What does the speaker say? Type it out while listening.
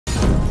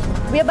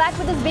We are back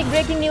with this big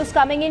breaking news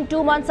coming in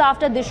 2 months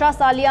after Disha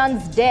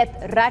Salian's death.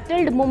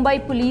 Rattled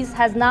Mumbai Police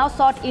has now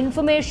sought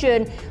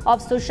information of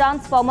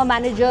Sushant's former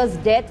manager's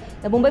death.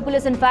 The Mumbai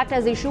Police, in fact,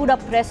 has issued a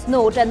press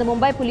note, and the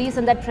Mumbai Police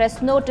in that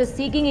press note is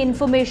seeking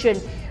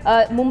information.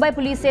 Mumbai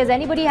Police says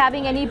anybody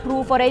having any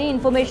proof or any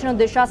information on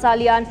Disha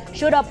Salian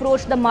should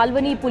approach the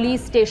Malvani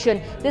police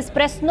station. This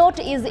press note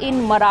is in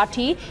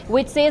Marathi,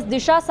 which says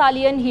Disha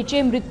Salian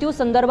हिचे मृत्यू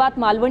संदर्भात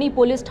Malvani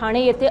police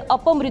Thane येथे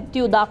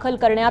अपमृत्यू दाखल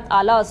करण्यात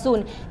आला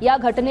असून या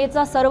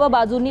घटनेचा सर्व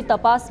बाजूंनी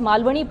तपास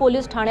मालवणी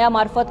पोलीस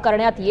ठाण्यामार्फत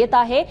करण्यात येत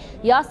आहे.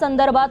 या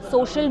संदर्भात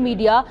सोशल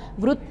मीडिया,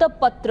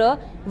 वृत्तपत्र,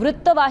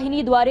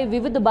 वृत्तवाहिनीद्वारे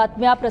विविध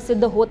बातम्या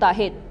प्रसिद्ध होत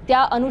आहेत.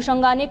 त्या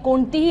अनुषंगाने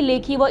कोणतीही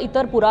लेखी व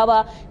इतर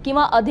पुरावा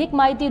किंवा अधिक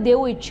माहिती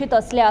देऊ इच्छित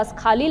असल्यास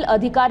खालील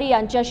अधिकारी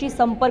यांच्याशी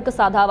संपर्क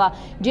साधावा,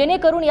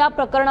 जेणेकरून या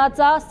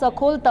प्रकरणाचा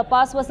सखोल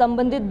तपास व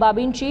संबंधित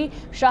बाबींची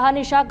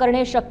शहानिशा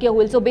करणे शक्य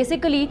होईल. So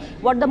basically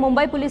what the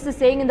Mumbai police is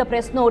saying in the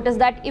press note is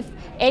that if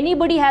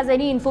anybody has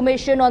any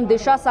information on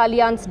Disha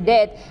Salian's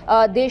death,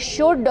 they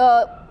should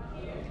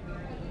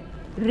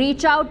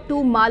reach out to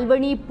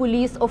Malvani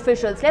police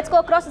officials. Let's go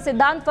across to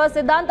Siddhant first.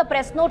 Siddhant, the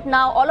press note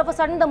now, all of a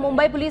sudden the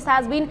Mumbai police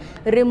has been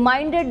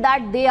reminded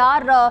that they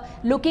are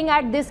looking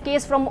at this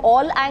case from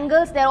all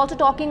angles. They're also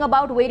talking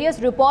about various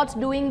reports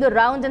doing the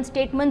rounds and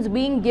statements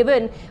being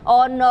given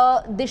on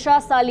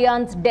Disha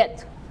Salian's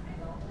death.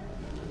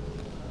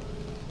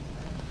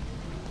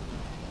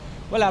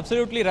 Well,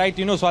 absolutely right.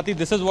 You know, Swati,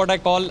 this is what I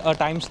call a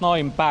Times Now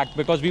impact,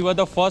 because we were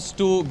the first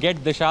to get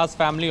Disha's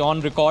family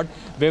on record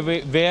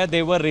where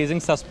they were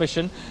raising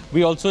suspicion.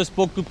 We also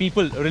spoke to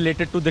people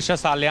related to Disha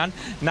Salian.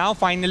 Now,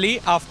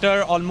 finally,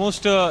 after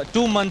almost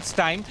 2 months'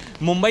 time,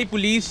 Mumbai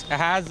Police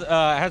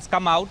has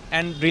come out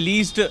and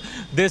released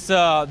this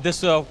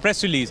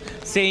press release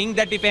saying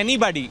that if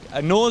anybody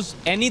knows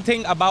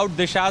anything about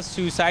Disha's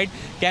suicide,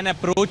 can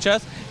approach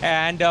us,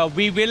 and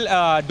we will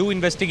do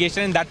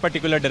investigation in that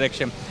particular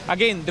direction.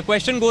 Again, the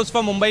question goes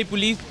for Mumbai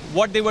Police,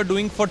 what they were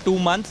doing for 2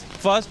 months,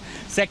 first.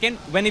 Second,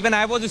 when even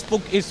I was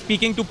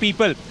speaking to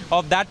people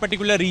of that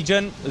particular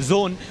region,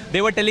 zone,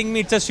 they were telling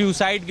me it's a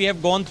suicide. We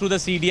have gone through the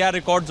CDR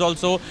records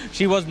also.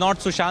 She was not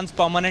Sushant's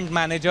permanent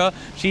manager.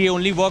 She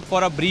only worked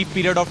for a brief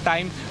period of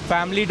time.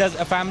 Family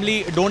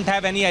don't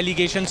have any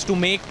allegations to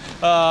make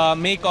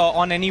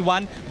on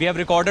anyone. We have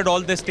recorded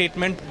all the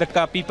statement.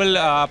 The people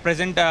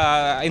present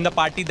in the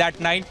party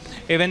that night,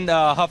 even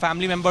her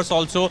family members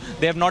also,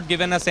 they have not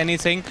given us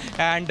anything.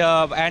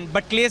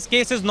 But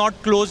case is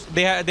not closed.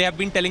 They have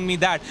been telling me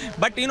that.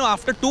 But you know,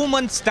 after 2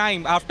 months'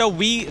 time, after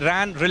we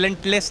ran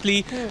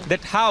relentlessly,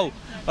 that how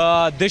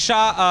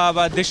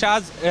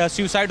Disha's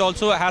suicide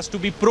also has to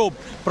be probed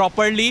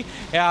properly,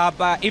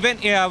 even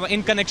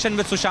in connection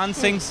with Sushant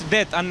Singh's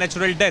death,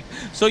 unnatural death.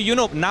 So, you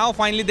know, now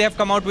finally they have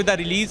come out with a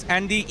release,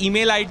 and the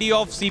email ID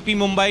of CP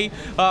Mumbai,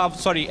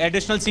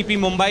 additional CP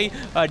Mumbai,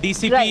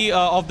 DCP right.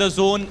 Of the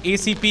zone,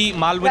 ACP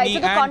Malvani, right. So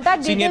the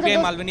contact senior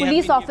details of those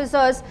police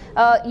officers,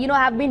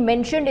 have been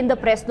mentioned in the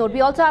press note.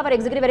 We also have our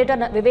executive editor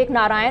Vivek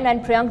Narayan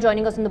and Priyank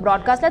joining us in the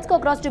broadcast. Let's go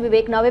across to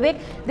Vivek now. Vivek,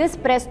 this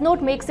press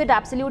note makes it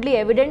absolutely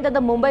evident that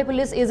the Mumbai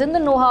Police is in the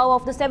know-how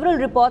of the several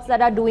reports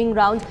that are doing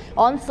rounds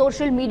on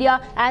social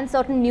media and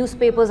certain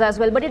newspapers as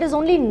well. But it is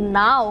only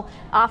now,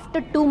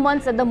 after 2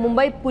 months, that the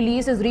Mumbai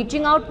Police is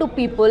reaching out to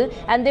people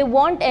and they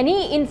want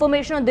any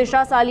information on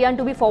Disha Salian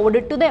to be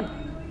forwarded to them.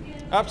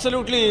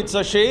 Absolutely. It's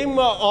a shame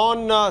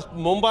on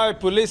Mumbai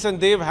Police, and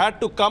they've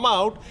had to come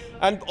out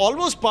and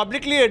almost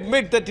publicly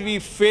admit that we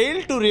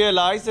failed to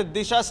realize that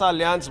Disha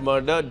Salian's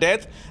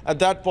death at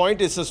that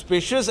point is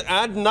suspicious.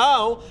 And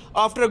now,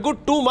 after a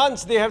good 2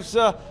 months, they have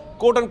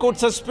quote-unquote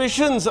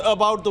suspicions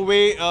about the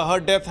way her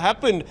death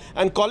happened,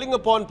 and calling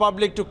upon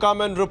public to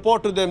come and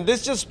report to them.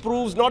 This just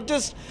proves not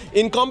just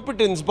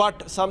incompetence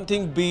but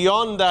something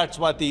beyond that,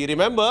 Swati.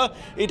 Remember,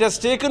 it has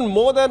taken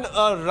more than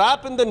a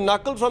rap in the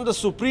knuckle from the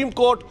Supreme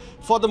Court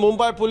for the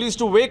Mumbai Police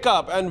to wake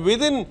up, and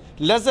within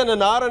less than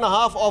an hour and a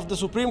half of the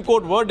Supreme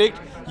Court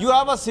verdict, you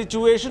have a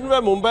situation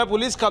where Mumbai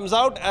Police comes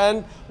out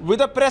and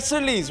with a press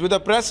release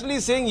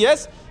saying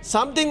yes,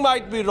 something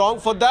might be wrong.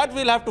 For that,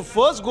 we'll have to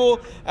first go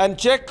and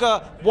check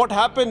what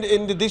happened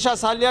in the Disha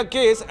Salian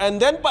case, and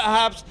then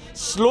perhaps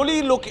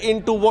slowly look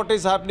into what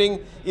is happening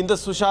in the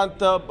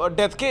Sushant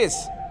death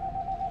case.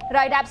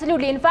 Right,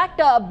 absolutely. In fact,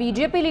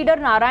 BJP leader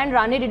Narayan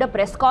Rane did a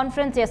press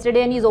conference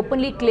yesterday, and he's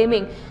openly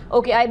claiming,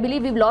 okay, I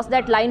believe we've lost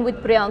that line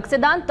with Priyank.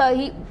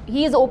 Siddhant,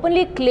 he is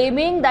openly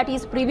claiming that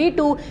he's privy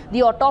to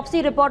the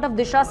autopsy report of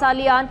Disha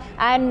Salian,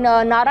 and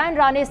Narayan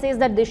Rane says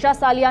that Disha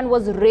Salian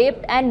was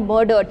raped and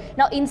murdered.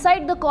 Now,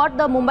 inside the court,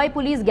 the Mumbai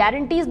police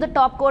guarantees the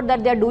top court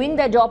that they're doing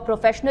their job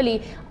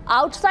professionally.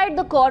 Outside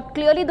the court,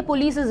 clearly the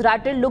police is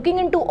rattled, looking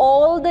into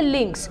all the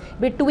links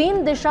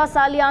between Disha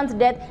Salian's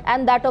death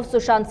and that of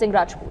Sushant Singh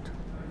Rajput.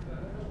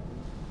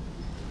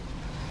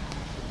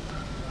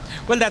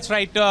 Well, that's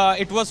right.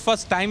 It was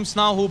first Times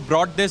Now who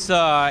brought this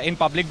in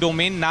public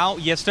domain. Now,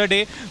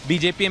 yesterday,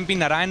 BJP MP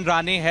Narayan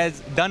Rane has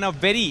done a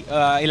very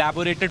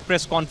elaborated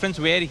press conference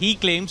where he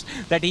claims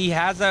that he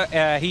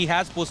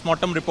has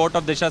post-mortem report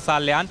of Disha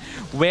Salian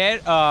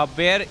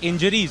where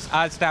injuries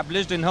are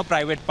established in her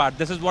private part.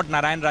 This is what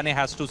Narayan Rane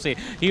has to say.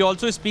 He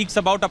also speaks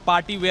about a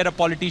party where a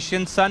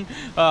politician's son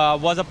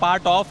was a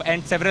part of,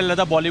 and several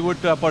other Bollywood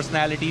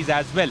personalities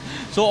as well.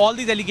 So all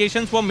these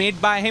allegations were made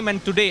by him,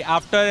 and today,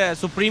 after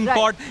Supreme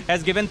Court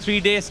has given 3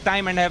 days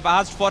time and have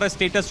asked for a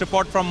status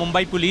report from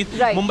Mumbai Police,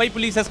 Mumbai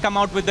Police has come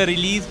out with a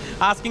release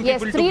asking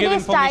people to give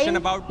information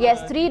about...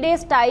 Yes, 3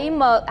 days time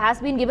has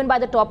been given by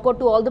the top court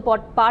to all the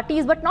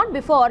parties, but not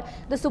before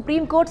the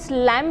Supreme Court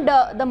slammed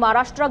the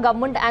Maharashtra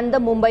government and the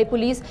Mumbai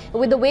Police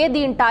with the way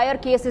the entire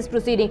case is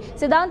proceeding.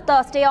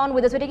 Siddhant, stay on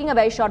with us. We're taking a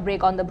very short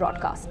break on the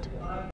broadcast.